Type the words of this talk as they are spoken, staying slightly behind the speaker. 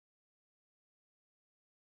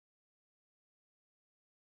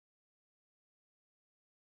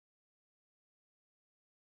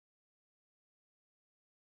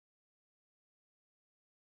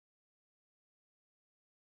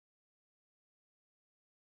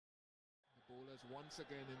bowlers once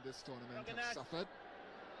again in this tournament have suffered.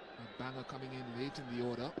 Bangar coming in late in the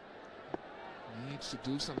order. Needs to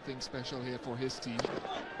do something special here for his team. And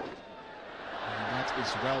that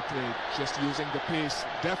is well played, just using the pace.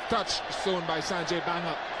 Deft touch shown by Sanjay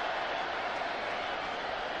Bangar.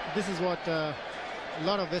 This is what a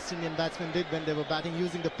lot of West Indian batsmen did when they were batting,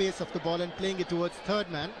 using the pace of the ball and playing it towards third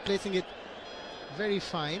man, placing it very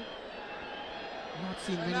fine. Not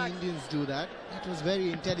seen many Indians do that. That was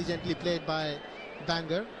very intelligently played by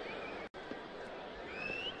Bangar.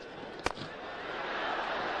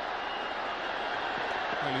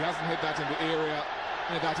 Well, he hasn't hit that in the area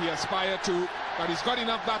that he aspired to, but he's got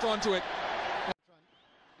enough bat onto it.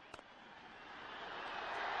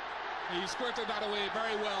 He squirted that away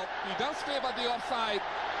very well. He does favour the offside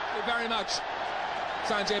very much.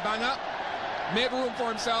 Sanjay Bangar made room for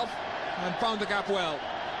himself and found the gap well.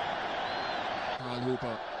 Carl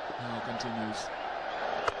Hooper now continues.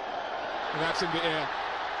 And that's in the air.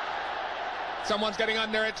 Someone's getting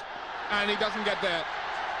under it, and he doesn't get there.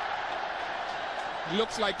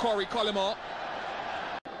 Looks like Corey Collymore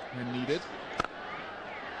when needed.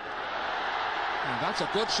 And that's a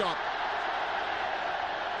good shot.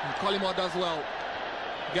 And Collymore does well.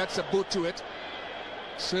 Gets a boot to it.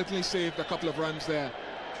 Certainly saved a couple of runs there.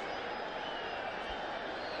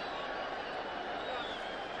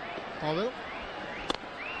 Powell.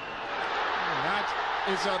 That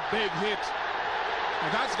is a big hit.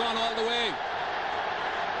 And that's gone all the way.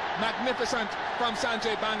 Magnificent from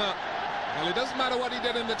Sanjay Bangar. Well, it doesn't matter what he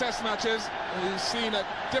did in the test matches. He's seen a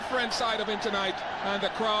different side of him tonight. And the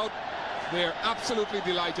crowd, they're absolutely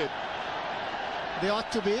delighted. They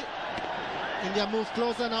ought to be. India move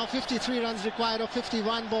closer now. 53 runs required of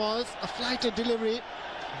 51 balls. A flighted delivery.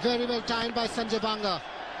 Very well timed by Sanjay Bangar.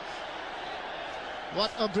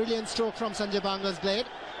 What a brilliant stroke from Sanjay Bangar's blade.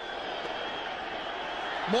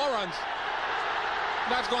 More runs.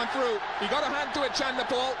 That's gone through. He got a hand to it,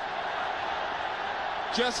 Chandapol.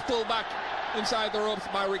 Just pulled back inside the ropes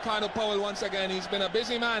by Ricardo Powell once again. He's been a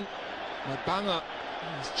busy man. But Bangar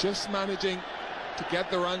is just managing to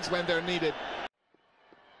get the runs when they're needed.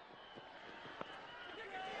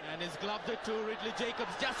 And he's gloved it to Ridley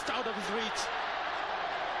Jacobs, just out of his reach.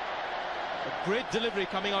 A great delivery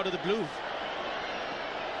coming out of the blue.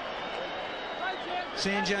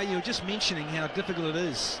 Sanjay, you were just mentioning how difficult it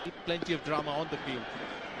is. Plenty of drama on the field.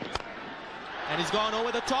 And he's gone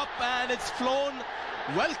over the top, and it's flown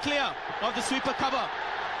well clear of the sweeper cover.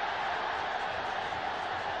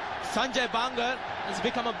 Sanjay Bangar has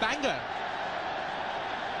become a banger.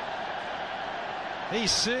 He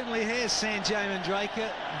certainly has, Sanjay Mandraker.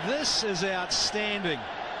 This is outstanding.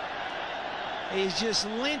 He's just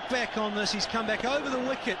leant back on this. He's come back over the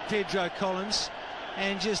wicket, Pedro Collins,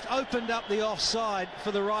 and just opened up the offside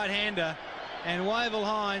for the right-hander. And Wavell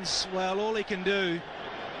Hines, well, all he can do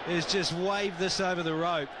is just wave this over the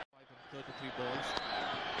rope. 33 balls.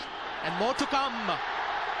 And more to come.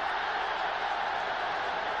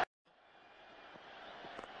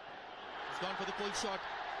 He's gone for the pull shot.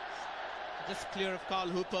 Just clear of Carl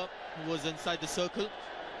Hooper, who was inside the circle.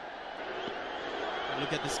 And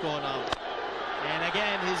look at the score now. And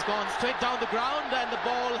again, he's gone straight down the ground, and the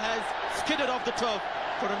ball has skidded off the turf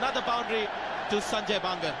for another boundary to Sanjay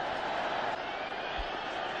Bangar.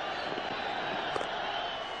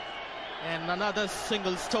 And another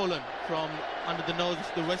single stolen from under the nose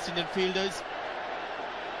of the West Indian fielders.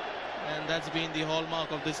 And that's been the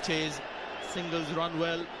hallmark of this chase. Singles run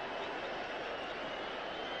well.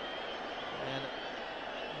 And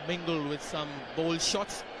mingle with some bold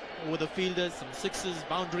shots over the fielders, some sixes,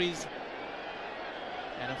 boundaries.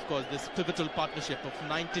 And of course, this pivotal partnership of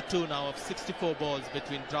 92 now of 64 balls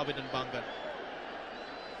between Dravid and Bangar.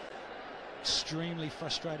 Extremely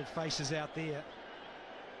frustrated faces out there.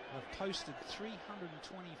 I've posted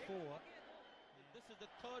 324. This is the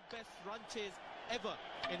third best run chase ever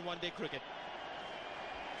in one-day cricket.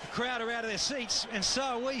 The crowd are out of their seats, and so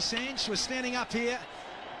are we, Sanj. We're standing up here,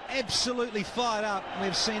 absolutely fired up.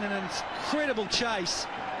 We've seen an incredible chase.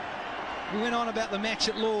 We went on about the match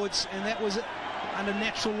at Lord's, and that was under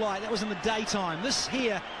natural light. That was in the daytime. This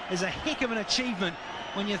here is a heck of an achievement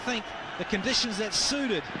when you think the conditions that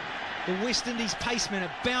suited the West Indies pacemen.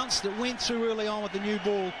 It bounced, it went through early on with the new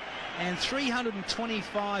ball, and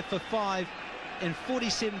 325 for 5 in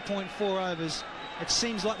 47.4 overs. It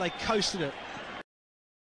seems like they coasted it.